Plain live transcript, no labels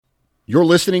You're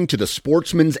listening to the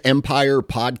Sportsman's Empire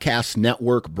Podcast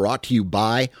Network, brought to you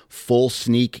by Full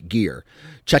Sneak Gear.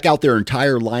 Check out their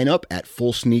entire lineup at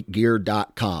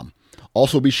fullsneakgear.com.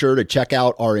 Also be sure to check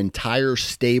out our entire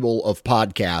stable of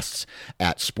podcasts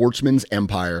at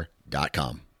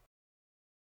sportsmansempire.com.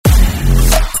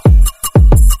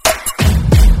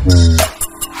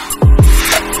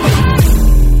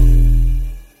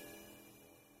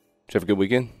 Did you have a good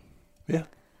weekend? Yeah. A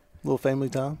little family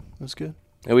time. It was good.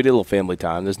 Yeah, we did a little family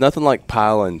time. There's nothing like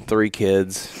piling 3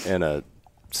 kids and a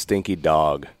stinky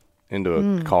dog into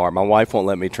a car. My wife won't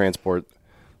let me transport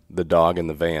the dog in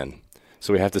the van.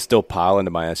 So we have to still pile into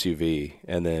my SUV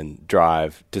and then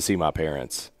drive to see my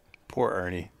parents. Poor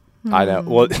Ernie. I know.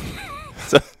 Well,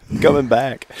 so coming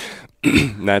back,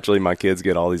 naturally my kids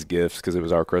get all these gifts because it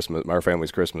was our Christmas, our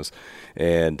family's Christmas.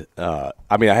 And, I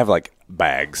have like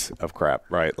bags of crap,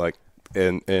 right? Like,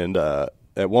 and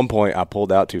at one point I pulled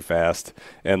out too fast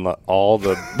and all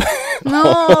the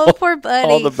No, poor buddy.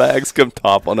 all the bags come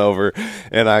toppling over,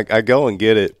 and I go and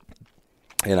get it,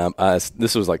 and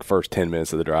this was like first 10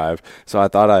 minutes of the drive, so I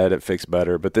thought I had it fixed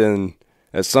better, but then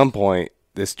at some point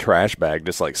this trash bag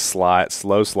just like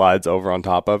slow slides over on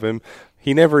top of him.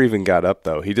 He never even got up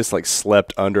though. He just like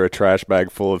slept under a trash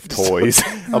bag full of toys.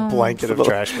 A blanket of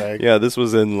trash bag. Yeah, this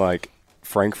was in like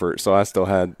Frankfurt, so I still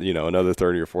had another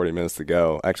 30 or 40 minutes to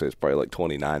go. Actually, it's probably like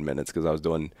 29 minutes because I was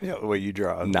doing the way you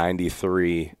drive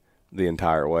 93 the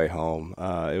entire way home.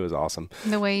 It was awesome.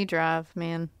 The way you drive,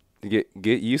 man. Get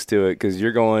used to it because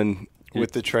you're going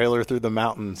with the trailer through the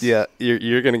mountains. Yeah,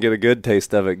 you're going to get a good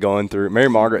taste of it going through. Mary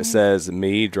Margaret says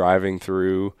me driving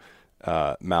through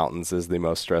mountains is the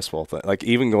most stressful thing. Like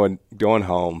even going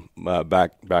home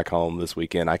back home this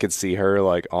weekend, I could see her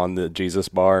like on the Jesus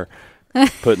bar.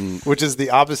 Which is the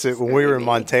opposite. When we were in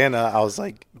Montana, I was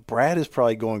like, Brad is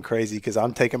probably going crazy because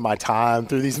I'm taking my time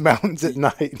through these mountains at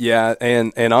night. Yeah,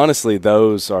 and honestly,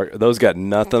 those got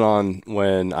nothing on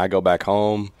when I go back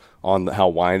home on how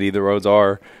windy the roads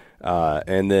are.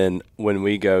 And then when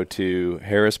we go to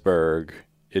Harrisburg,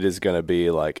 it is going to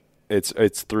be like it's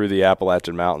through the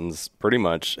Appalachian Mountains, pretty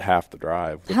much half the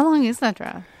drive. How long is that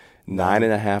drive?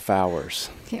 9.5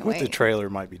 hours. Can't With wait. the trailer, it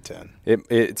might be 10.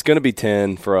 It's going to be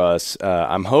 10 for us.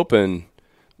 I'm hoping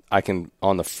I can,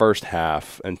 on the first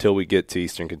half, until we get to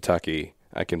Eastern Kentucky,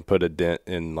 I can put a dent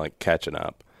in like catching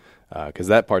up because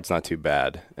that part's not too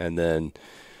bad. And then,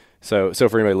 so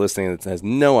for anybody listening that has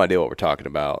no idea what we're talking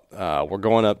about, we're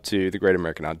going up to the Great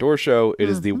American Outdoor Show. It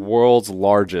is the world's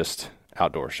largest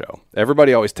outdoor show.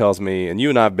 Everybody always tells me, and you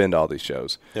and I have been to all these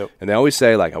shows, and they always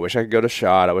say, like, I wish I could go to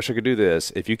SHOT, I wish I could do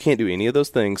this. If you can't do any of those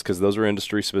things, because those are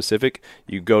industry specific,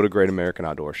 you go to Great American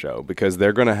Outdoor Show, because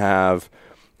they're going to have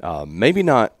maybe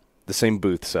not the same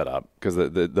booth setup, because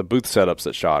the booth setups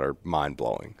at SHOT are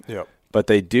mind-blowing. Yep. But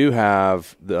they do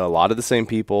have a lot of the same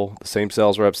people, the same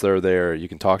sales reps that are there. You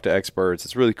can talk to experts.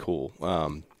 It's really cool.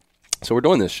 So we're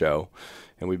doing this show,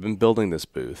 and we've been building this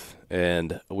booth,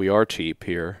 and we are cheap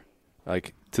here.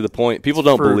 Like, to the point, people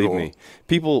don't believe me.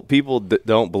 People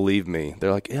don't believe me.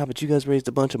 They're like, yeah, but you guys raised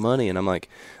a bunch of money. And I'm like,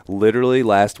 literally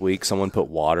last week, someone put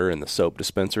water in the soap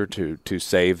dispenser to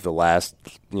save the last,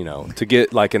 to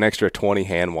get like an extra 20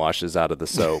 hand washes out of the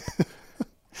soap.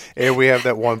 And we have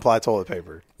that 1-ply toilet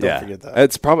paper. Don't forget that. I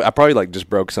probably like just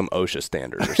broke some OSHA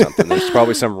standard or something. There's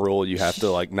probably some rule you have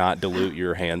to like not dilute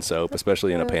your hand soap,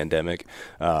 especially in a pandemic.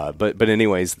 But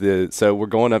anyways, so we're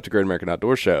going up to Great American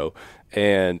Outdoor Show,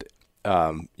 and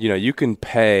you can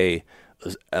pay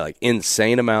like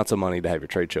insane amounts of money to have your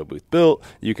trade show booth built.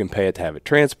 You can pay it to have it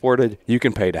transported. You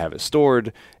can pay to have it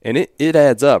stored, and it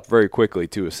adds up very quickly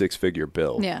to a 6-figure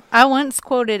bill. Yeah. I once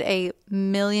quoted $1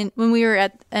 million when we were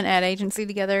at an ad agency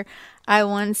together. I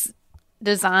once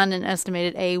designed and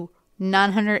estimated a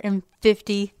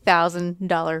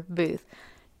 $950,000 booth.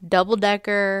 Double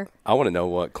decker. I want to know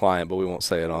what client, but we won't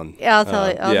say it on. Yeah, I'll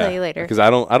tell you later. Because I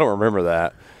don't remember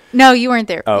that. No, you weren't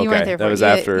there. Oh, okay. You weren't there. That was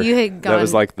after. You had gone. That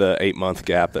was like the 8-month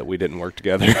gap that we didn't work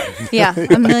together. Yeah,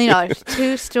 $1 million.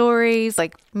 2 stories,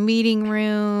 like meeting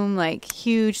room, like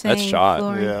huge thing. That's SHOT.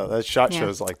 flooring. Yeah, that SHOT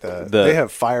shows like that. The- they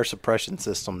have fire suppression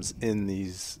systems in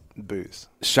these booths.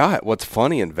 SHOT. What's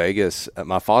funny in Vegas,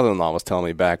 my father-in-law was telling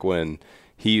me back when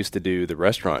he used to do the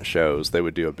restaurant shows, they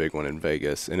would do a big one in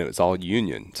Vegas, and it was all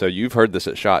union. So you've heard this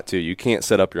at SHOT too. You can't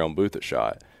set up your own booth at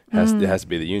SHOT. It has to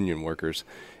be the union workers.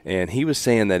 And he was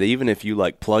saying that even if you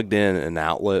like plugged in an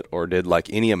outlet or did like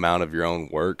any amount of your own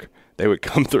work, they would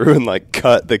come through and like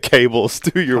cut the cables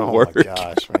to your work. Oh my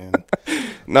gosh, man.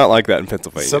 Not like that in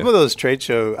Pennsylvania. Some of those trade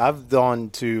shows, I've gone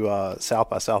to South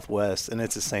by Southwest, and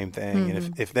it's the same thing.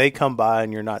 And if they come by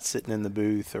and you're not sitting in the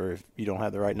booth, or if you don't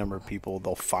have the right number of people,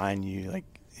 they'll fine you like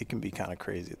it can be kind of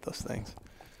crazy at those things.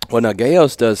 Well, now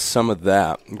Gayos does some of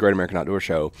that, Great American Outdoor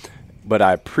Show, but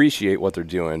I appreciate what they're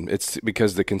doing. It's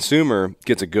because the consumer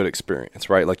gets a good experience,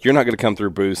 right? Like, you're not going to come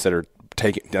through booths that are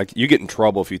like, you get in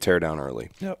trouble if you tear down early.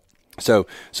 Yep. So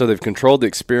they've controlled the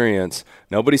experience.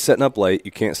 Nobody's setting up late.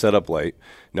 You can't set up late.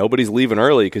 Nobody's leaving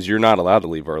early because you're not allowed to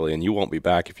leave early, and you won't be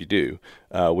back if you do,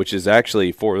 which is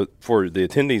actually for the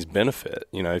attendees' benefit.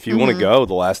 You know, if you want to go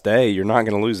the last day, you're not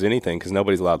going to lose anything because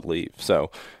nobody's allowed to leave. So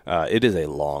it is a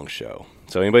long show.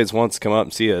 So anybody that wants to come up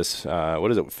and see us, what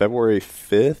is it, February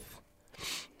 5th?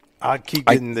 I keep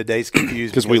getting the dates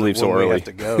confused because we leave so early. We have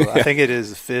to go. Yeah. I think it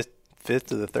is the 5th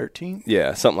to the 13th.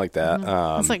 Yeah, something like that.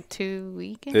 It's like 2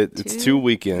 weekends. It's 2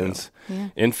 weekends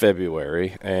in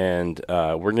February, and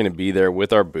we're going to be there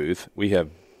with our booth. We have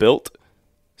built,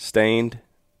 stained,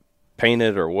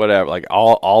 painted, or whatever, like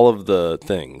all of the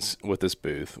things with this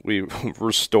booth. We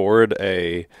restored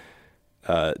a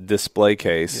display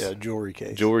case. Yeah,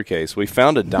 jewelry case. We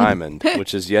found a diamond,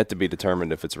 which is yet to be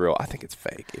determined if it's real. I think it's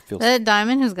fake. It feels that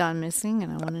diamond has gone missing,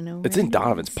 and I want to know. It's in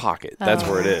Donovan's pocket. That's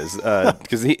where it is.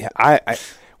 Because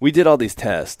we did all these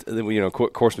tests. And then we, of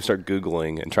course, we start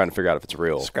Googling and trying to figure out if it's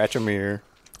real. Scratch a mirror.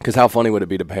 Because how funny would it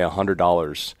be to pay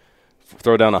 $100,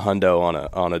 throw down $100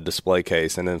 on a display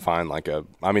case, and then find like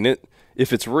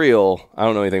if it's real, I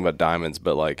don't know anything about diamonds,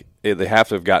 but they have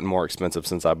to have gotten more expensive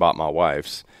since I bought my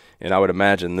wife's. And I would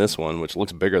imagine this one, which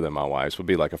looks bigger than my wife's, would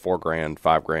be like a $4,000,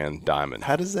 $5,000 diamond.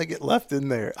 How does that get left in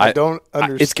there? I don't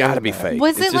understand. It's got to be fake.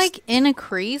 Was it like in a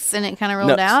crease and it kind of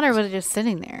rolled out, or was it just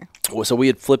sitting there? Well, so we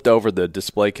had flipped over the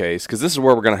display case, because this is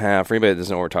where we're going to have, for anybody that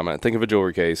doesn't know what we're talking about, think of a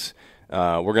jewelry case.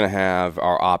 We're going to have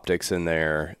our optics in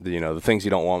there, the things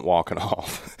you don't want walking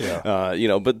off. Yeah.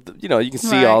 But you can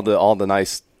see all the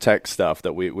nice tech stuff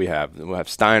that we have. We'll have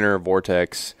Steiner,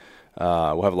 Vortex.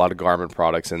 We'll have a lot of Garmin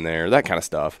products in there, that kind of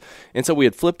stuff. And so we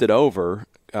had flipped it over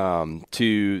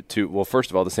well, first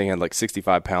of all, this thing had like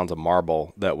 65 pounds of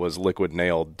marble that was liquid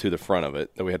nailed to the front of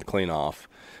it that we had to clean off,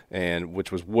 and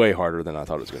which was way harder than I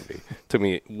thought it was going to be. Took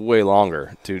me way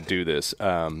longer to do this.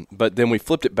 But then we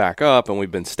flipped it back up, and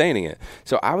we've been staining it.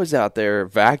 So I was out there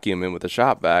vacuuming with the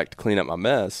shop vac to clean up my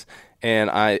mess, and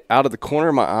out of the corner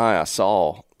of my eye, I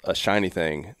saw a shiny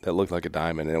thing that looked like a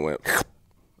diamond, and it went...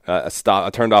 I stopped.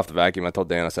 I turned off the vacuum. I told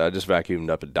Dan, I said, I just vacuumed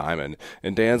up a diamond.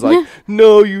 And Dan's like,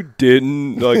 no, you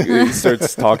didn't. Like, he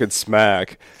starts talking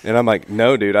smack. And I'm like,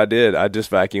 no, dude, I did. I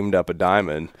just vacuumed up a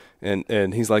diamond.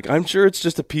 And he's like, I'm sure it's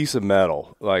just a piece of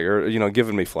metal,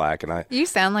 giving me flack. And you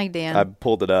sound like Dan. I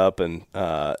pulled it up, and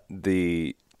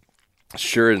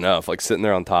sure enough, like sitting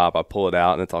there on top, I pull it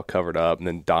out, and it's all covered up. And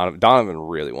then Donovan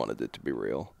really wanted it to be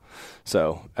real.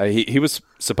 So he was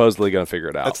supposedly going to figure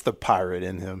it out. That's the pirate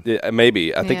in him. Yeah,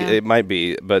 maybe. I think it might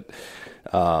be. But,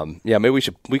 maybe we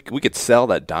could sell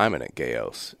that diamond at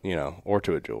Gayos, or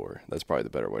to a jeweler. That's probably the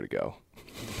better way to go.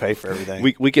 Pay for everything.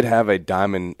 We could have a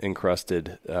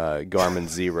diamond-encrusted Garmin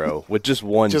Zero with just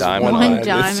one diamond one on it.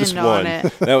 diamond It's just on one.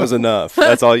 it. That was enough.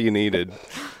 That's all you needed.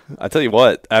 I tell you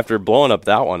what, after blowing up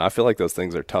that one, I feel like those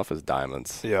things are tough as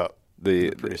diamonds. Yeah.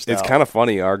 It's kind of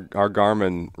funny. Our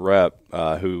Garmin rep,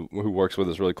 who works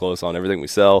with us really close on everything we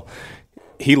sell,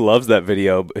 he loves that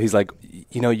video. He's like,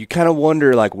 you kind of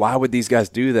wonder, like, why would these guys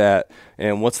do that,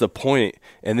 and what's the point?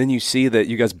 And then you see that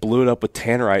you guys blew it up with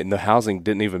tannerite, and the housing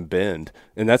didn't even bend,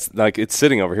 and that's like it's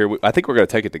sitting over here. I think we're going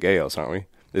to take it to Gayos, aren't we?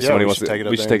 We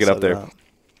should take it up there.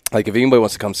 Like, if anybody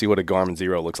wants to come see what a Garmin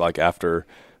Zero looks like after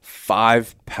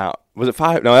 5 pounds, was it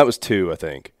 5? No, that was 2. I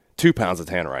think 2 pounds of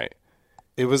tannerite.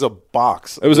 It was a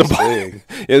box. It was big.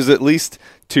 It was at least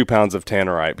 2 pounds of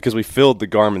tannerite because we filled the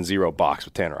Garmin Zero box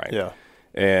with tannerite. Yeah.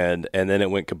 And then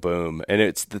it went kaboom.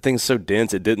 And the thing's so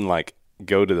dense, it didn't like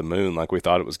go to the moon like we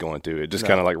thought it was going to. It just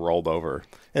kind of like rolled over.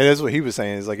 And that's what he was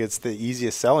saying, is like it's the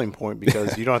easiest selling point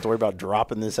because you don't have to worry about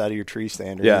dropping this out of your tree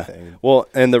stand or anything. Well,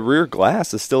 and the rear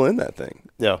glass is still in that thing.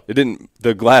 Yeah.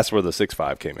 The glass where the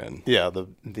 6.5 came in. Yeah, the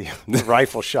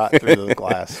rifle shot through the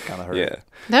glass kind of hurt. Yeah.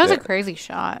 That was a crazy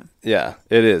shot. Yeah,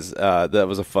 it is. That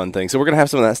was a fun thing. So we're going to have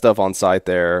some of that stuff on site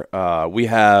there. We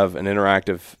have an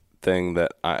interactive thing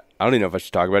that I don't even know if I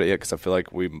should talk about it yet because I feel like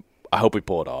I hope we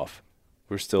pull it off.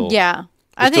 We're still... Yeah.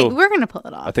 I think we're going to pull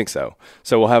it off. I think so.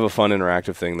 So we'll have a fun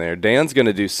interactive thing there. Dan's going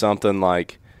to do something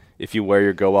like if you wear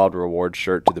your Go Wild Rewards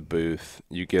shirt to the booth,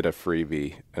 you get a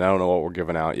freebie. And I don't know what we're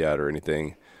giving out yet or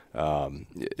anything. You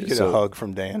get a hug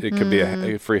from Dan. It could be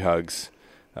a free hugs.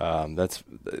 That's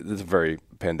very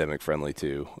pandemic friendly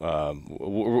too.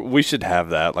 We should have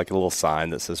that, like a little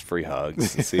sign that says free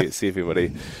hugs. see if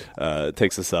anybody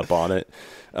takes us up on it.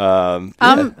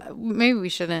 Maybe we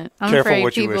shouldn't. I'm Careful afraid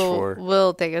what you wish people for.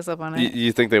 will take us up on it.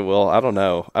 You think they will? I don't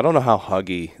know. I don't know how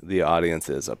huggy the audience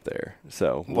is up there.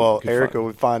 So Well, Erica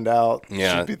would find out.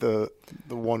 Yeah. She'd be the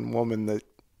one woman that.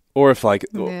 or if like,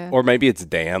 Yeah. or maybe it's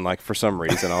Dan. Like for some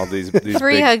reason, all these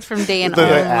Free big, hugs from Dan The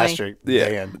only. asterisk.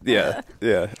 Dan.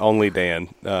 yeah, only Dan.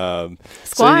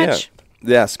 Squatch.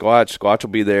 Yeah, Squatch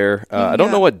will be there. I don't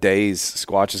Yeah. know what days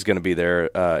Squatch is going to be there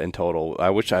in total. I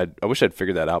wish I'd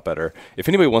figured that out better. If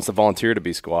anybody wants to volunteer to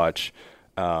be Squatch,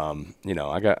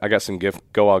 I got some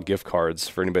go out gift cards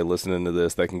for anybody listening to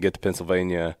this that can get to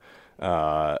Pennsylvania.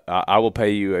 I will pay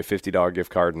you a $50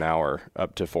 gift card an hour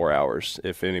up to 4 hours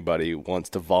if anybody wants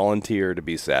to volunteer to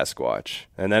be Sasquatch,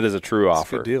 and that is a true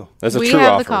offer. a good deal. That's a We true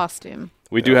have offer. the costume.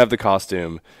 We do have the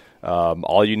costume.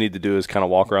 All you need to do is kind of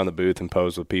walk around the booth and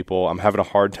pose with people. I'm having a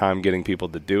hard time getting people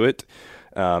to do it.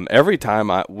 Every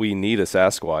time we need a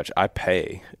Sasquatch, I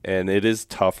pay, and it is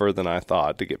tougher than I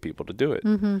thought to get people to do it.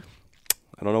 Mm-hmm.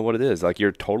 I don't know what it is. Like,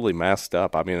 you're totally masked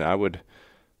up. I mean,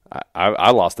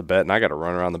 I lost a bet, and I got to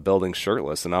run around the building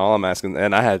shirtless, and all I'm asking,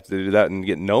 and I had to do that and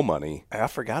get no money. I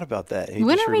forgot about that. He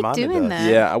When just are we reminded doing us.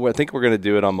 that? Yeah, I think we're going to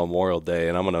do it on Memorial Day,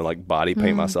 and I'm going to, like, body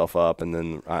paint myself up, and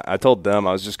then I told them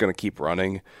I was just going to keep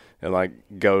running and, like,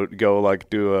 go like,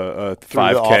 do a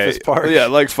 5K. the office park? Yeah,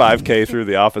 like 5K through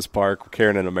the office park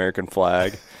carrying an American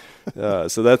flag.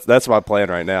 So that's my plan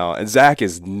right now. And Zach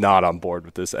is not on board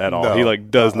with this at all. No. He,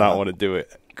 like, does not want to do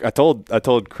it. I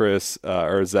told Chris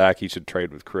or Zach he should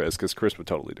trade with Chris because Chris would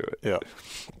totally do it. Yeah.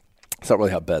 It's not really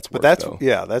how bets work. But though.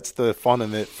 that's the fun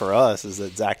of it for us is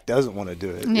that Zach doesn't want to do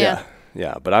it. Yeah.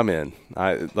 Yeah, but I'm in.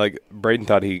 Braden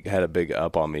thought he had a big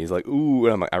up on me. He's like, "Ooh,"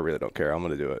 and I'm like, "I really don't care. I'm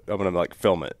gonna do it. I'm gonna like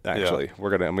film it. Actually, I'm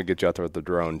gonna get you out there with the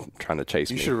drone trying to chase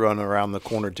You me." should run around the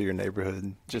corner to your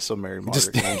neighborhood just so Mary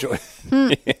Margaret can enjoy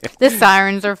it. The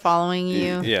sirens are following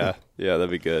you. Yeah, that'd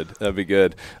be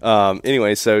good.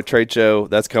 Anyway, so trade show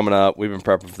that's coming up. We've been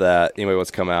prepping for that. Anybody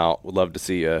wants to come out? Would love to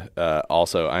see you.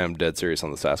 Also, I am dead serious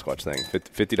on the Sasquatch thing.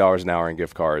 $50 an hour in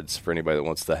gift cards for anybody that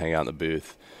wants to hang out in the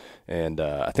booth. And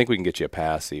I think we can get you a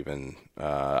pass even.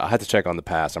 I have to check on the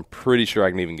pass. I'm pretty sure I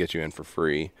can even get you in for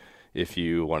free if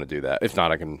you want to do that. If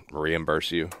not, I can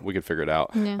reimburse you. We can figure it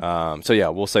out. Yeah.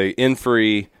 We'll say in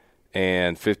free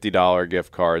and $50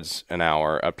 gift cards an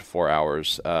hour up to 4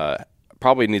 hours.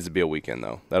 Probably needs to be a weekend,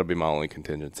 though. That'll be my only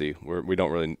contingency. We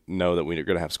don't really know that we're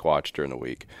going to have Squatch during the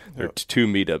week. There are 2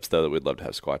 meetups, though, that we'd love to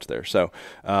have Squatch there. So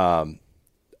I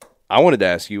wanted to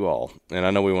ask you all, and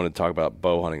I know we wanted to talk about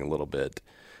bow hunting a little bit.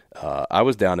 I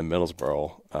was down in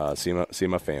Middlesboro, see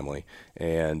my family,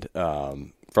 and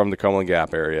from the Cumberland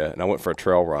Gap area, and I went for a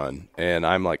trail run, and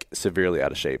I'm like severely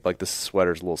out of shape. Like, this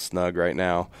sweater's a little snug right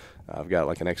now. I've got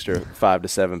like an extra 5 to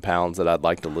 7 pounds that I'd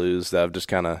like to lose that I've just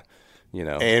kind of,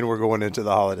 And we're going into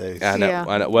the holidays. I know, Yeah.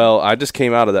 I know. Well, I just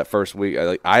came out of that first week.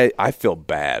 I feel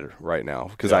bad right now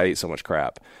because I ate so much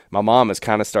crap. My mom is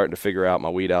kind of starting to figure out my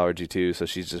wheat allergy too, so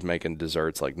she's just making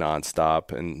desserts like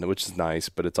nonstop, and which is nice.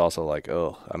 But it's also like,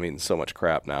 I'm eating so much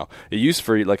crap now. It used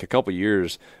for like a couple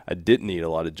years, I didn't eat a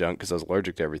lot of junk because I was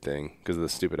allergic to everything because of the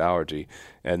stupid allergy,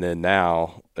 and then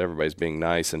now everybody's being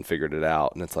nice and figured it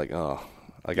out, and it's like,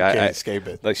 like You can't escape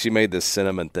it. Like, she made this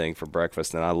cinnamon thing for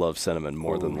breakfast, and I love cinnamon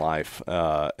more than life.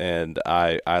 And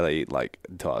I ate like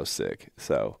until I was sick.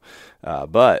 So,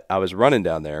 but I was running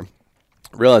down there,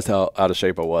 realized how out of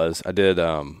shape I was. I did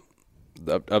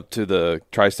up to the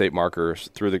tri-state markers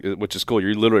which is cool.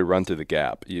 You literally run through the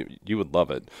gap. You would love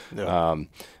it. Yeah.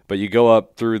 But you go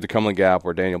up through the Cumberland Gap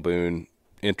where Daniel Boone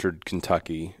entered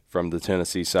Kentucky from the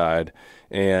Tennessee side,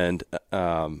 and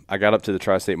I got up to the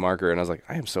tri-state marker, and I was like,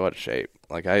 I am so out of shape.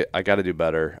 Like, I got to do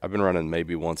better. I've been running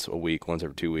maybe once a week, once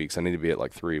every 2 weeks. I need to be at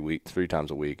like 3 times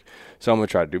a week. So I'm going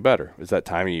to try to do better. It's that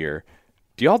time of year.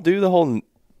 Do y'all do the whole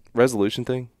resolution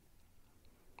thing?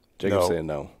 Jacob's No. saying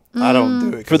no. I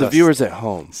don't do it. For the viewers at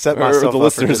home. Set or myself the up for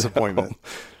listeners at disappointment.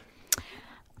 home.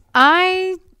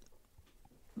 I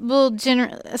will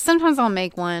sometimes I'll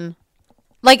make one.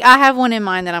 Like, I have one in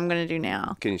mind that I'm going to do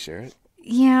now. Can you share it?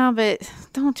 Yeah, but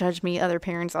don't judge me, other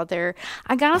parents out there.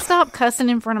 I got to stop cussing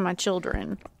in front of my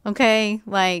children. Okay?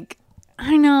 Like,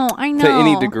 I know. To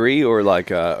any degree, or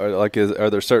are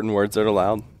there certain words that are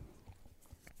allowed?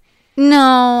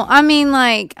 No, I mean,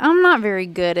 like, I'm not very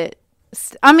good at.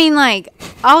 I mean, like,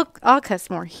 I'll cuss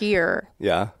more here,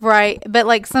 Yeah. right? But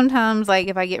like sometimes, like,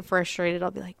 if I get frustrated,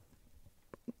 I'll be like,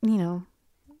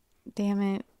 damn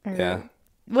it, or Yeah.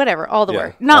 whatever, all the Yeah.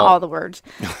 words, not all the words.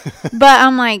 But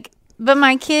I'm like, but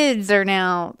my kids are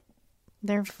now,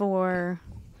 they're 4,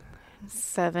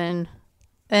 7.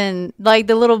 And like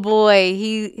the little boy,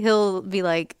 he'll be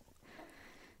like,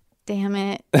 damn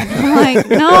it. And I'm like,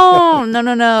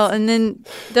 no. And then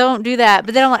don't do that.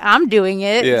 But then I'm like, I'm doing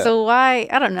it. Yeah. So why?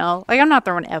 I don't know. Like, I'm not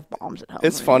throwing F-bombs at home.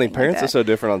 It's or funny. anything Parents like are so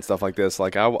different on stuff like this.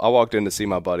 Like I walked in to see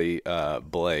my buddy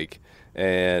Blake,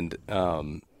 and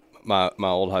my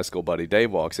old high school buddy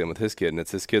Dave walks in with his kid, and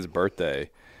it's his kid's birthday,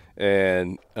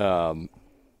 and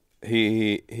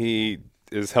he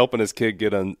is helping his kid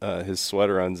get his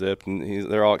sweater unzipped, and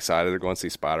they're all excited. They're going to see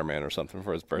Spider-Man or something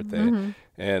for his birthday. Mm-hmm.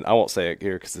 And I won't say it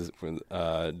here because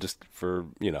just for,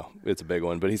 it's a big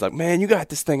one. But he's like, man, you got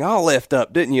this thing all lift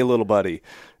up, didn't you, little buddy?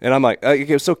 And I'm like, it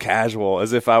was so casual,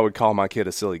 as if I would call my kid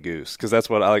a silly goose, because that's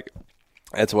what I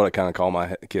kind of call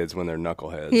my kids when they're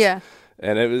knuckleheads. Yeah.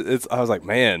 And I was like,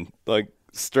 man, like,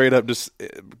 straight up just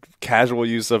casual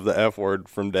use of the F word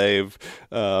from Dave.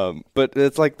 But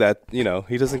it's like that, he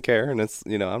doesn't care, and it's,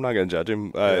 I'm not going to judge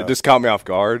him. It just caught me off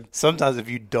guard. Sometimes if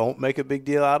you don't make a big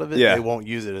deal out of it, they won't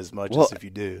use it as much as if you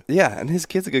do. Yeah, and his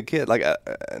kid's a good kid. Like,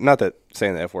 not that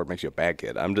saying the F word makes you a bad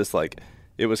kid. I'm just like,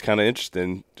 it was kind of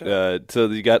interesting. So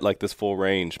you got like this full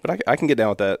range, but I can get down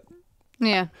with that.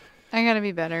 Yeah, I got to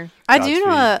be better. I do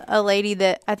know a lady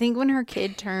that I think when her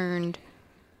kid turned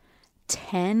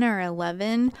 10 or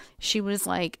 11, she was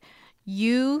like,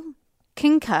 you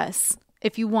can cuss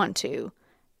if you want to.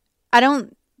 I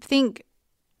think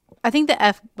the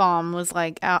F-bomb was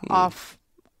like off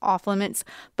limits,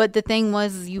 but the thing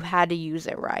was you had to use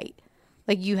it right.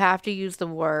 Like, you have to use the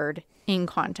word in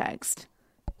context.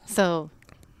 So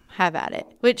have at it,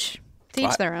 which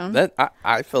teach their own.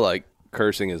 I feel like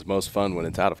cursing is most fun when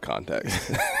it's out of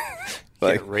context.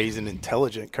 Like, raise an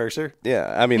intelligent cursor.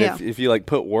 Yeah, I mean, if you like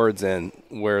put words in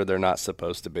where they're not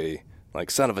supposed to be, like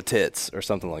 "son of a tits" or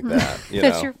something like that.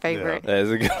 That's your favorite. That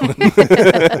is a good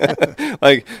one.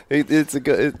 Like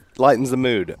it lightens the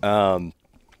mood.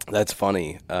 That's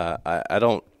funny. I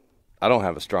don't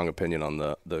have a strong opinion on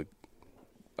the.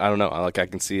 I don't know. I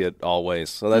can see it all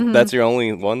ways. So that's your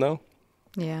only one though.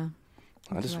 Yeah.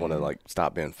 I just want to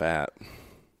stop being fat.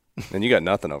 And you got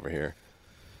nothing over here.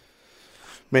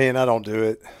 Man, I don't do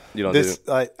it. You don't do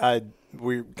it?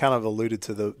 We kind of alluded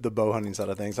to the bow hunting side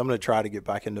of things. I'm going to try to get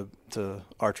back into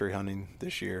archery hunting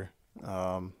this year.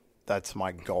 That's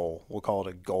my goal. We'll call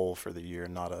it a goal for the year,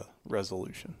 not a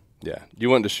resolution. Yeah. You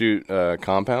want to shoot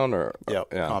compound or? Yep,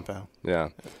 yeah. compound. Yeah.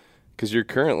 Because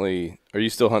are you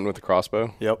still hunting with the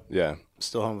crossbow? Yep. Yeah.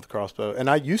 Still hunt with a crossbow. And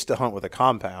I used to hunt with a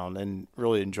compound and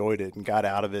really enjoyed it and got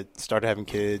out of it, started having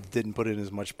kids, didn't put in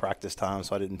as much practice time,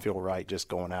 so I didn't feel right just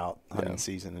going out hunting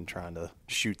season and trying to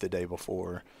shoot the day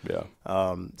before. Yeah.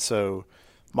 So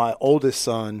my oldest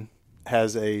son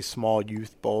has a small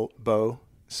youth bow,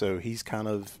 so he's kind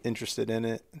of interested in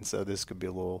it. And so this could be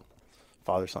a little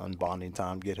father-son bonding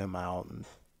time, get him out and,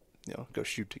 go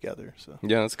shoot together. So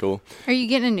yeah, that's cool. Are you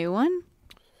getting a new one?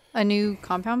 A new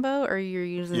compound bow, or you're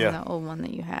using the old one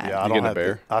that you had? Yeah, I don't have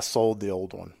bear. I sold the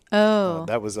old one. Oh,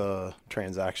 that was a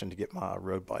transaction to get my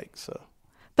road bike. So,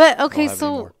 but okay,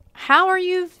 so how are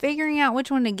you figuring out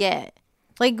which one to get?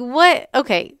 Like what?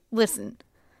 Okay, listen,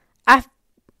 I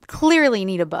clearly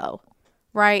need a bow,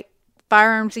 right?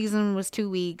 Firearm season was 2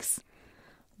 weeks,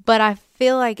 but I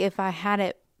feel like if I had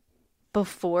it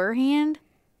beforehand,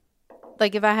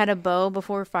 like if I had a bow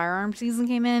before firearm season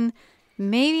came in,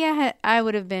 maybe I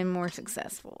would have been more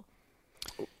successful.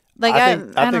 Like I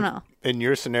don't know. In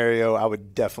your scenario, I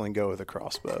would definitely go with a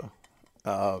crossbow.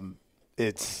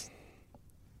 It's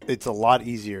a lot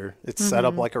easier. It's set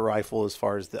up like a rifle as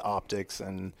far as the optics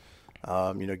and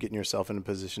getting yourself in a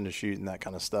position to shoot and that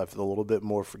kind of stuff. A little bit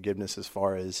more forgiveness as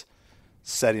far as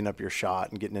setting up your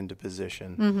shot and getting into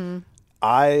position. Mm-hmm.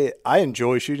 I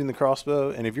enjoy shooting the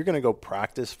crossbow, and if you're going to go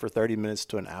practice for 30 minutes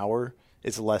to an hour,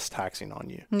 it's less taxing on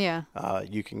you. Yeah.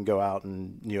 You can go out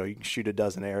and, you can shoot a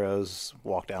dozen arrows,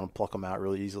 walk down and pluck them out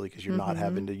really easily because you're not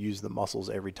having to use the muscles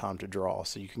every time to draw.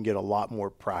 So you can get a lot more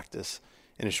practice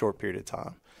in a short period of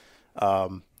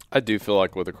time. I do feel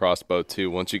like with a crossbow, too,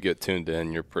 once you get tuned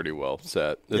in, you're pretty well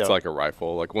set. It's like a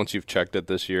rifle. Like, once you've checked it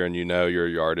this year and your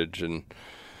yardage and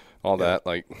all that,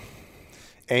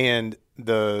 And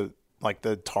the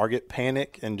target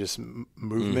panic and just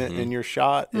movement in your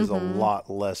shot is a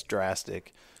lot less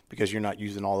drastic because you're not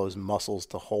using all those muscles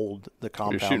to hold the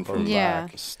compound. You're shooting from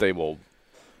back. Stable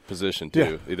position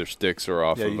too, either sticks or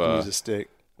off of you can use a stick.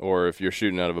 Or if you're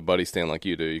shooting out of a buddy stand like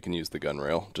you do, you can use the gun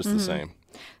rail, just the same.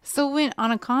 So when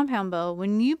on a compound bow,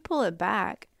 when you pull it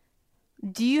back,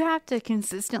 do you have to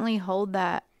consistently hold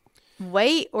that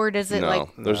weight, or does it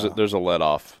there's a let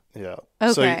off. Yeah.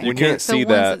 Okay. So you can't see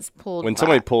that. It's pulled when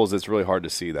somebody pulls, it's really hard to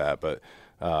see that, but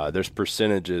there's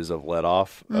percentages of let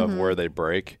off of where they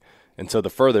break. And so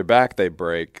the further back they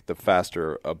break, the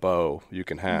faster a bow you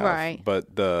can have. Right. But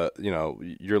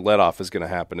your let off is going to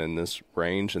happen in this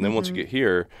range. And then once you get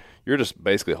here, you're just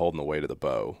basically holding the weight of the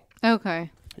bow. Okay.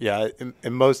 Yeah,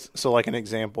 in most, so like an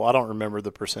example, I don't remember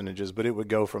the percentages, but it would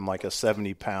go from like a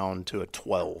 70-pound to a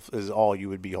 12 is all you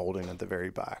would be holding at the very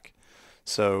back.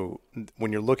 So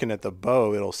when you're looking at the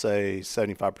bow, it'll say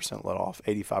 75% let off,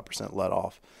 85% let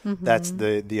off. That's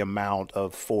the amount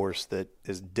of force that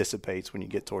dissipates when you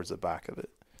get towards the back of it.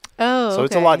 Oh, so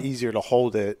it's a lot easier to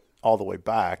hold it all the way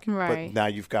back, right. but now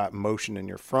you've got motion in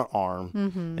your front arm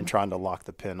and trying to lock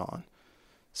the pin on.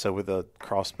 So with a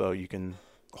crossbow, you can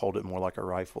hold it more like a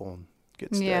rifle and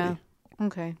get steady. Yeah.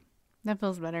 Okay. That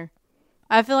feels better.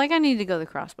 I feel like I need to go the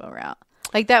crossbow route.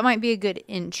 Like that might be a good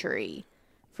entry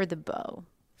for the bow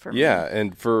for me. Yeah,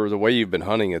 and for the way you've been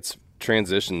hunting, it's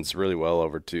transitions really well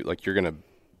over to like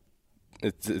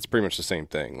it's pretty much the same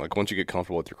thing. Like once you get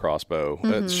comfortable with your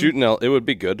crossbow, shooting it would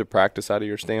be good to practice out of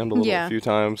your stand a few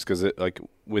times because it like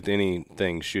with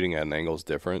anything shooting at an angle is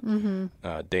different.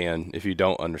 Dan, if you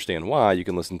don't understand why, you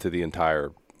can listen to the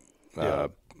entire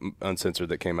Uncensored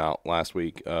that came out last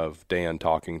week of Dan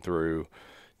talking through,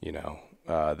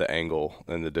 the angle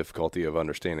and the difficulty of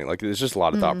understanding. Like there's just a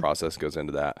lot of thought process goes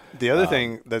into that. The other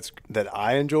thing that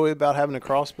I enjoy about having a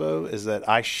crossbow is that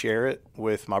I share it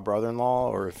with my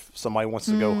brother-in-law, or if somebody wants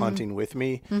to go hunting with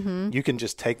me, you can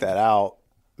just take that out,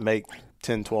 make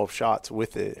 10, 12 shots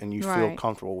with it, and you feel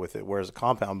comfortable with it. Whereas a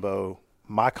compound bow,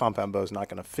 my compound bow is not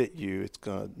going to fit you. It's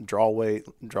going to draw weight,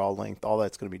 draw length, all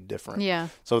that's going to be different. Yeah.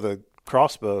 So the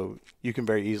crossbow, you can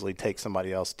very easily take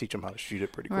somebody else, teach them how to shoot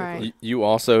it pretty quickly. Right. You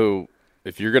also,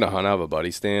 if you're going to hunt out of a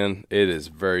buddy stand, it is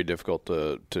very difficult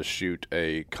to shoot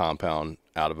a compound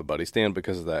out of a buddy stand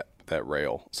because of that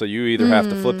rail. So you either have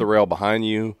to flip the rail behind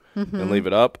you and leave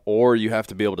it up, or you have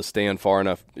to be able to stand far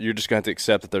enough. You're just going to have to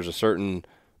accept that there's a certain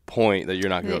point that you're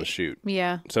not going to be able to shoot.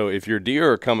 Yeah. So if your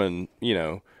deer are coming,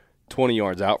 20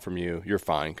 yards out from you, you're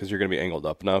fine because you're going to be angled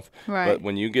up enough. Right. But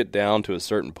when you get down to a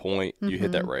certain point, you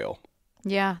hit that rail.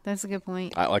 Yeah, that's a good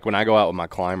point. Like when I go out with my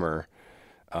climber,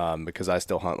 because I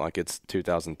still hunt like it's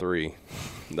 2003,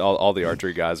 all the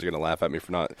archery guys are going to laugh at me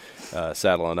for not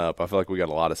saddling up. I feel like we got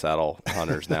a lot of saddle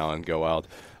hunters now and go out.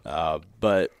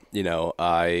 But,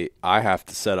 I have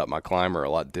to set up my climber a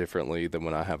lot differently than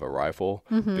when I have a rifle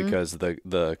because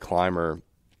the climber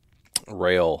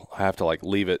rail, I have to like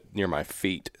leave it near my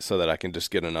feet so that I can just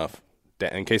get enough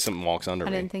in case something walks under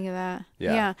me. I didn't think of that.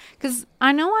 Yeah. Because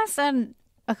I know I said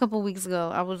a couple weeks ago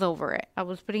I was over it. I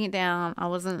was putting it down. I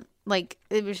wasn't like,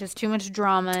 it was just too much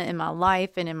drama in my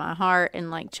life and in my heart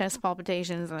and like chest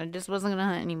palpitations, and I just wasn't going to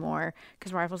hunt anymore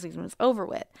because rifle season was over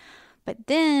with. But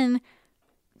then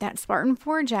that Spartan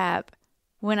Forge app,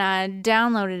 when I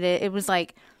downloaded it, it was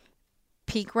like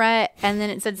peak rut, and then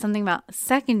it said something about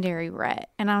secondary rut,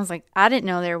 and I was like, I didn't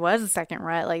know there was a second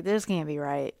rut. Like, this can't be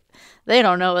right. They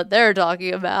don't know what they're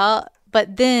talking about.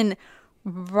 But then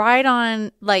right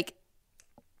on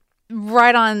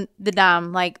the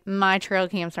dime, like my trail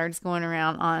cam starts going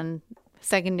around on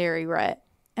secondary rut,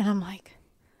 and I'm like,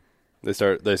 They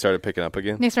started picking up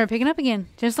again? They started picking up again,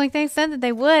 just like they said that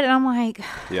they would. And I'm like,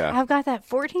 yeah, I've got that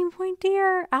 14-point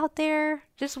deer out there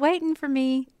just waiting for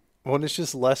me. Well, and it's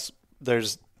just less,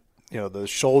 there's, the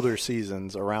shoulder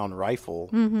seasons around rifle,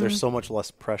 there's so much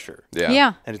less pressure.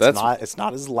 Yeah. And it's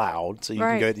not as loud. So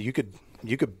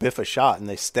you could biff a shot and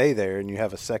they stay there, and you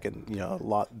have a second, a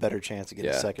lot better chance to get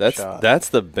a second shot. That's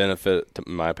the benefit,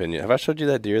 in my opinion. Have I showed you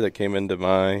that deer that came into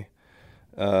my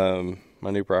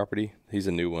my new property? He's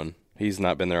a new one. He's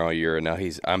not been there all year, and now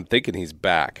I'm thinking he's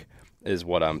back is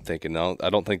what I'm thinking. No,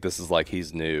 I don't think this is like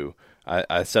he's new.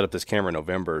 I set up this camera in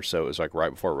November, so it was like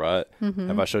right before rut.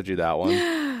 Have I showed you that one?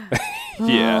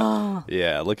 Yeah.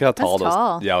 Yeah. Look how tall That's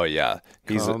tall. Yeah. Oh, yeah.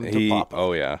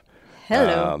 Oh, yeah.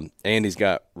 Hello. And he's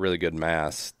got really good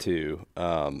mass, too.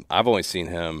 I've only seen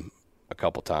him a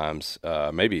couple times.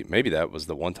 Maybe that was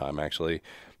the one time, actually.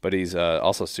 But he's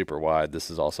also super wide.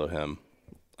 This is also him.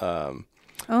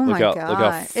 Oh my God. Look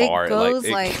how far it goes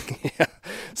yeah.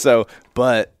 So,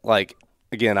 but like,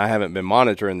 again, I haven't been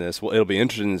monitoring this. Well, it'll be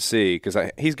interesting to see because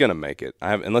he's going to make it.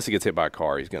 Unless he gets hit by a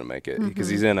car, he's going to make it because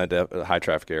he's in a high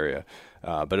traffic area.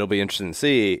 But it'll be interesting to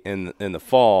see in the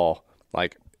fall,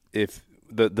 like if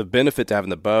the benefit to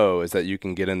having the bow is that you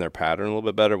can get in their pattern a little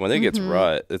bit better. When it gets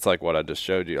rut, it's like what I just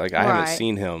showed you. Like I haven't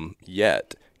seen him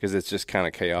yet because it's just kind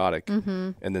of chaotic.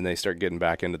 And then they start getting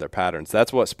back into their patterns.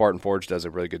 That's what Spartan Forge does a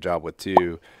really good job with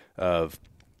too, of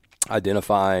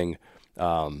identifying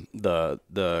are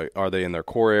they in their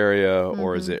core area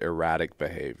or is it erratic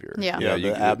behavior? Yeah.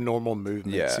 The abnormal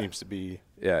movement seems to be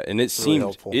and it really seemed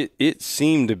helpful. it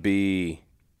seemed to be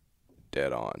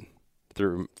dead on.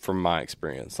 from my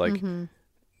experience. Like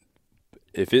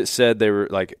if it said they were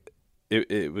like,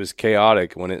 it was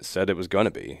chaotic when it said it was going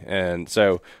to be. And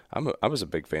so I was a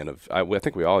big fan of, I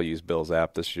think we all used Bill's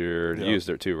app this year. You used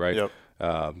it too, right? Yep.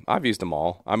 I've used them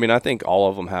all. I mean, I think all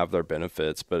of them have their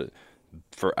benefits, but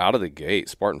for out of the gate,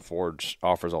 Spartan Forge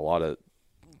offers a lot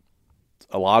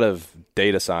of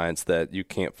data science that you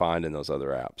can't find in those other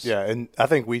apps. Yeah, and I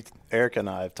think Eric and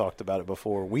I have talked about it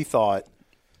before. We thought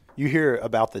you hear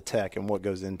about the tech and what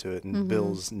goes into it and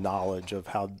Bill's knowledge of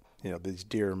how, these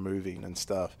deer are moving and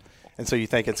stuff. And so you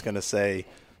think it's going to say,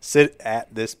 sit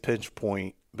at this pinch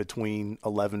point between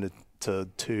 11 to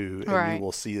 2 and you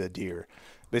will see the deer.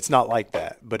 It's not like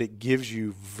that, but it gives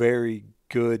you very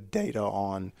good data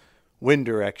on wind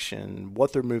direction,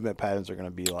 what their movement patterns are going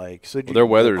to be like. So their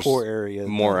weather's core area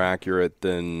more accurate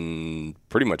than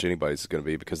pretty much anybody's is going to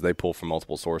be because they pull from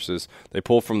multiple sources. They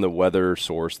pull from the weather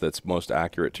source that's most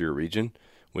accurate to your region,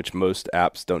 which most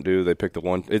apps don't do. They pick the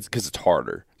one. It's because it's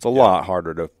harder. It's a lot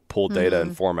harder to pull data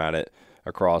and format it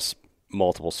across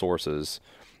multiple sources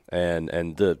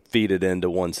and to feed it into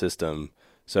one system.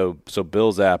 So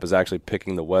Bill's app is actually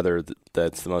picking the weather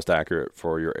that's the most accurate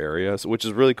for your area, which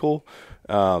is really cool.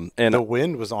 And the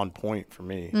wind was on point for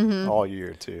me all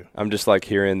year too. I'm just like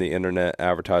hearing the internet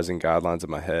advertising guidelines in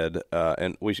my head.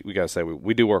 And we got to say,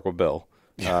 we do work with Bill.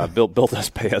 Bill does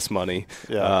pay us money.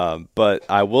 Yeah. But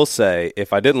I will say,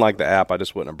 if I didn't like the app, I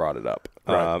just wouldn't have brought it up.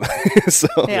 Right.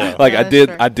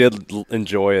 I did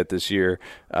enjoy it this year.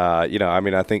 I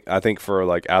mean, I think for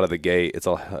like out of the gate, it's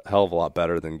a hell of a lot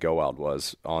better than Go Wild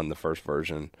was on the first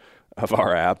version of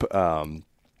our app.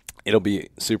 It'll be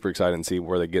super exciting to see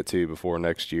where they get to before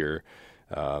next year.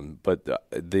 But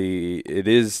it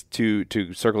is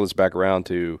to circle this back around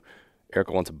to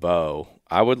Erica wants a bow.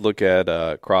 I would look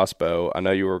at crossbow. I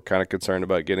know you were kind of concerned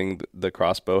about getting the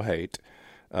crossbow hate.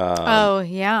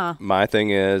 My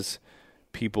thing is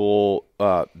people,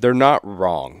 they're not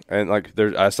wrong. And like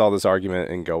I saw this argument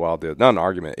in Go Wild. Not an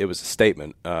argument. It was a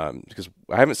statement. Because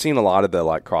I haven't seen a lot of the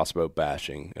like crossbow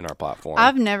bashing in our platform.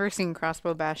 I've never seen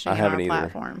crossbow bashing in our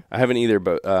platform. I haven't either,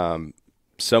 but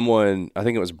someone, I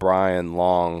think it was Brian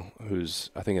Long, there's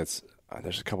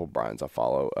a couple of Brians I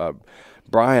follow.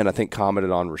 Brian, I think,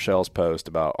 commented on Rochelle's post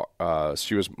about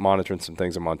she was monitoring some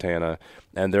things in Montana,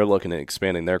 and they're looking at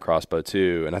expanding their crossbow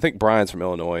too. And I think Brian's from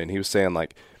Illinois, and he was saying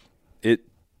like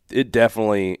it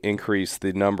definitely increased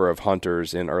the number of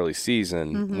hunters in early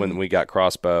season when we got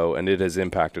crossbow, and it has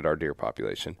impacted our deer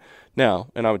population. Now,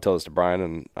 and I would tell this to Brian,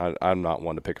 and I'm not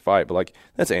one to pick a fight, but like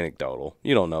that's anecdotal.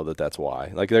 You don't know that that's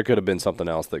why. Like there could have been something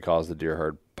else that caused the deer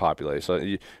herd population.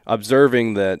 So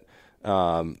observing that.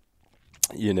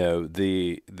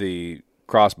 The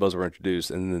crossbows were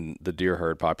introduced and then the deer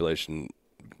herd population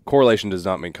correlation does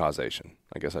not mean causation.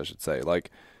 I guess I should say, like,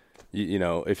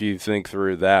 if you think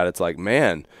through that, it's like,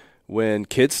 man, when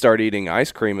kids start eating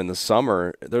ice cream in the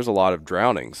summer, there's a lot of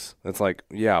drownings. It's like,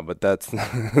 yeah, but that's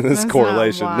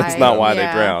correlation. That's not why they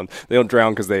drown. They don't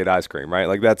drown because they ate ice cream, right?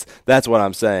 Like that's what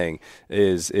I'm saying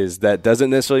is that doesn't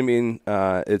necessarily mean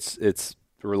it's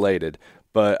related.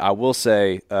 But I will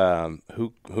say,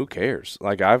 who cares?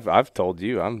 Like I've told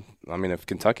you, if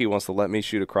Kentucky wants to let me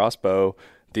shoot a crossbow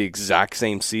the exact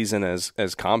same season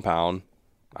as Compound,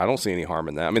 I don't see any harm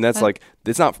in that. I mean, that's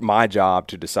it's not my job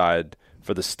to decide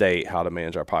for the state how to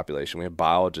manage our population. We have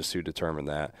biologists who determine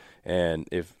that. And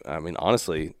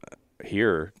honestly,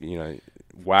 here,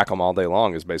 whack them all day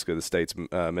long is basically the state's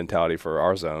mentality for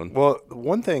our zone. Well,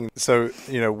 one thing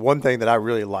that I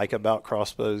really like about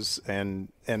crossbows and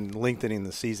lengthening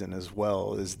the season as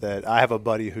well is that I have a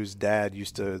buddy whose dad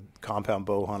used to compound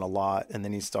bow hunt a lot, and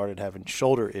then he started having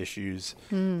shoulder issues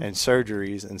and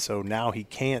surgeries, and so now he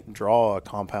can't draw a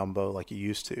compound bow like he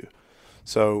used to.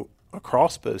 So a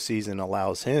crossbow season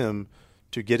allows him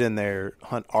to get in there,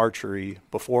 hunt archery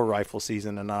before rifle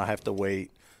season, and not have to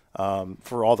wait.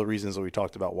 For all the reasons that we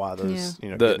talked about why those,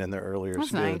 getting in there earlier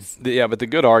is good. Nice. But the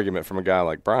good argument from a guy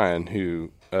like Brian,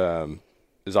 who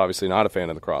is obviously not a fan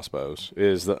of the crossbows,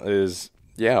 is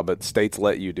but states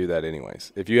let you do that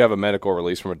anyways. If you have a medical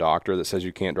release from a doctor that says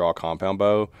you can't draw a compound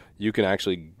bow, you can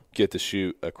actually get to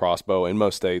shoot a crossbow in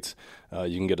most states.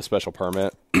 You can get a special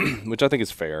permit, which I think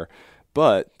is fair.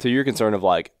 But to your concern of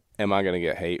like, am I going to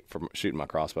get hate from shooting my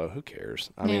crossbow? Who cares?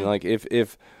 I mean, like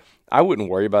if I wouldn't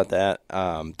worry about that.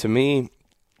 To me,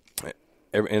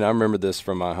 and I remember this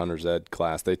from my hunter's ed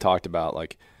class, they talked about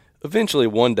like eventually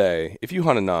one day, if you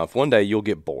hunt enough, one day you'll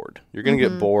get bored. You're going to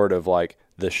get bored of like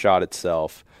the shot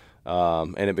itself,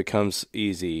 and it becomes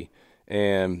easy.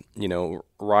 And,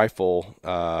 rifle,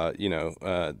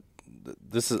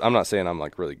 this is, I'm not saying I'm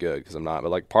like really good because I'm not,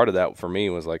 but like part of that for me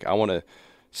was like, I want to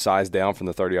size down from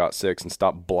the 30-06 and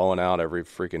stop blowing out every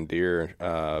freaking deer.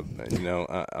 I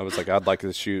was like, I'd like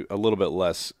to shoot a little bit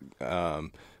less,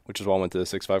 which is why I went to the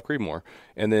 6.5 Creedmoor.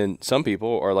 And then some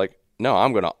people are like, no,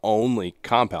 I'm going to only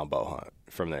compound bow hunt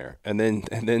from there. And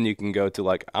then you can go to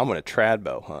like, I'm going to trad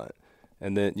bow hunt.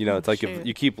 And then, it's like if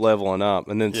you keep leveling up.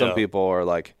 And then some people are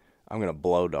like, I'm going to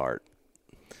blow dart.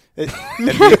 At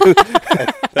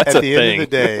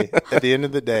the end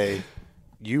of the day,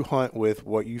 you hunt with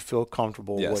what you feel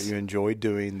comfortable, what you enjoy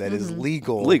doing, that is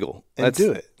legal, and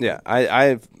do it. Yeah,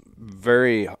 I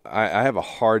have a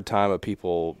hard time of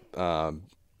people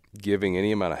giving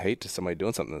any amount of hate to somebody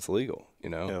doing something that's legal.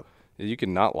 You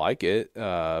can not like it,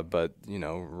 but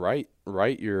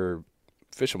write your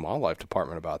Fish and Wildlife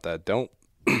Department about that. Don't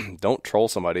troll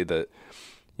somebody that.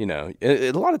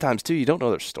 A lot of times too, you don't know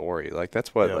their story. Like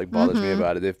that's what bothers me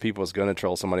about it. If people's going to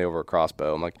troll somebody over a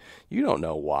crossbow, I'm like, you don't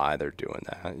know why they're doing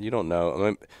that. You don't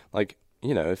know.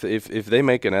 If they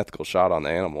make an ethical shot on the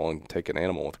animal and take an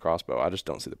animal with a crossbow, I just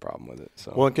don't see the problem with it.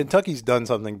 So, well, and Kentucky's done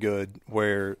something good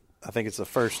where I think it's the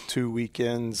first 2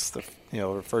 weekends, the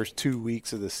first 2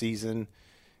 weeks of the season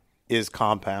is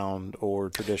compound or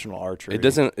traditional archery. It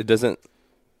doesn't.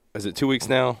 Is it 2 weeks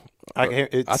now?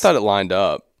 I thought it lined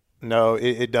up. No,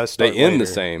 it does start. They end later.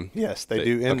 the same. Yes, they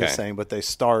do end the same, but they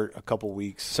start a couple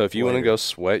weeks. So if you want to go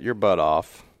sweat your butt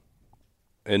off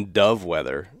in dove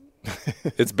weather,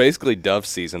 it's basically dove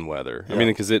season weather. Yep. I mean,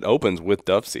 because it opens with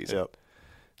dove season. Yep.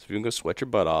 So if you can go sweat your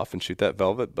butt off and shoot that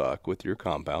velvet buck with your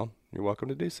compound, you're welcome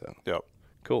to do so. Yep.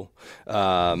 Cool.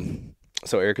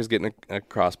 So Erica's getting a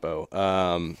crossbow.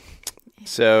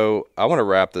 So I want to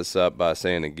wrap this up by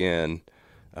saying again,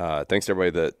 thanks to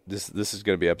everybody that this is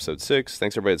going to be episode 6.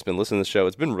 Thanks to everybody that's been listening to the show.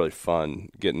 It's been really fun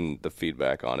getting the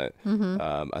feedback on it.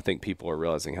 I think people are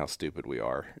realizing how stupid we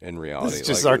are in reality. It's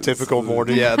just our typical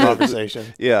morning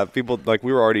conversation. Yeah, people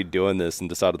we were already doing this and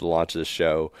decided to launch this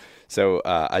show. So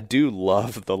I do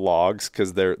love the logs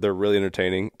because they're really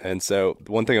entertaining. And so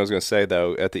one thing I was going to say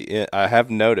though, at the end, I have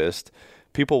noticed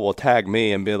people will tag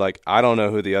me and be like, I don't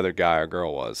know who the other guy or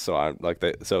girl was. So I'm like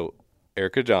so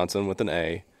Erica Johnson with an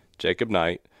A. Jacob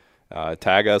Knight,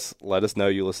 tag us, let us know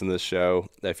you listen to this show.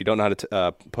 If you don't know how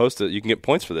to post it, you can get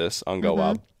points for this on Go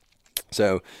Wild.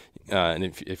 So, and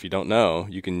if you don't know,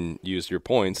 you can use your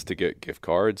points to get gift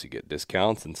cards, you get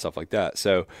discounts and stuff like that.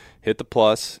 So hit the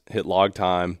plus, hit log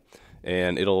time,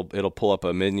 and it'll pull up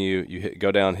a menu. You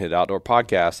go down, hit outdoor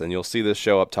podcast, and you'll see this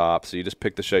show up top. So you just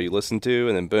pick the show you listen to,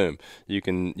 and then boom, you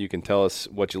can tell us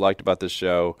what you liked about this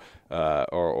show,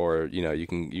 or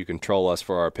you can troll us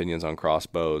for our opinions on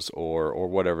crossbows or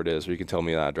whatever it is, or you can tell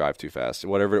me that I drive too fast.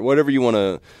 Whatever you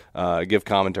want to give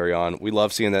commentary on. We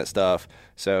love seeing that stuff.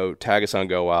 So tag us on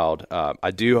Go Wild.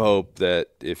 I do hope that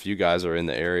if you guys are in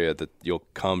the area that you'll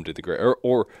come to the great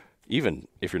or even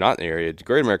if you're not in the area, the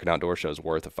Great American Outdoor Show is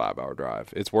worth a 5-hour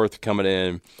drive. It's worth coming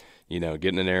in,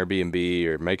 getting an Airbnb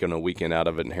or making a weekend out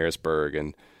of it in Harrisburg.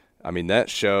 And I mean, that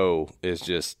show is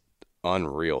just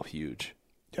unreal huge.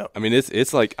 Yep. I mean,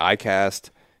 it's like ICAST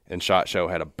and SHOT Show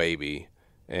had a baby,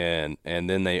 and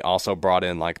then they also brought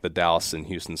in like the Dallas and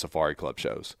Houston Safari Club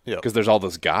shows. Yep. Because there's all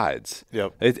those guides.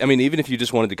 Yep. I mean, even if you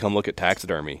just wanted to come look at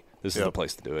taxidermy, this is the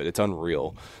place to do it. It's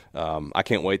unreal. I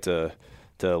can't wait to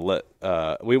let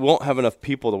we won't have enough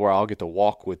people to where I'll get to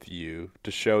walk with you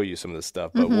to show you some of this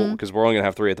stuff, but because we're only gonna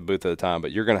have 3 at the booth at a time,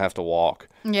 but you're gonna have to walk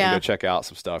and go check out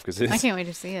some stuff because I can't wait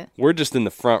to see it. We're just in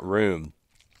the front room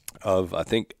of I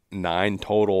think 9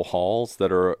 total halls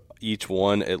that are each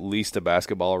one at least a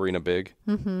basketball arena big.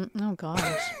 Oh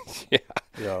gosh.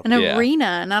 Yeah. An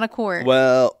arena, not a court.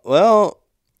 Well,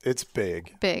 it's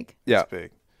big. Yeah, it's big.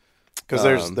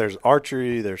 Because there's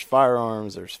archery, there's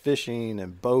firearms, there's fishing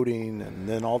and boating, and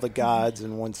then all the guides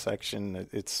in one section.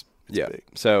 It's big.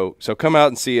 So come out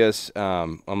and see us.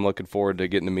 I'm looking forward to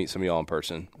getting to meet some of y'all in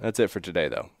person. That's it for today,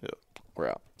 though. Yeah. We're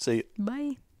out. See you.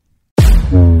 Bye.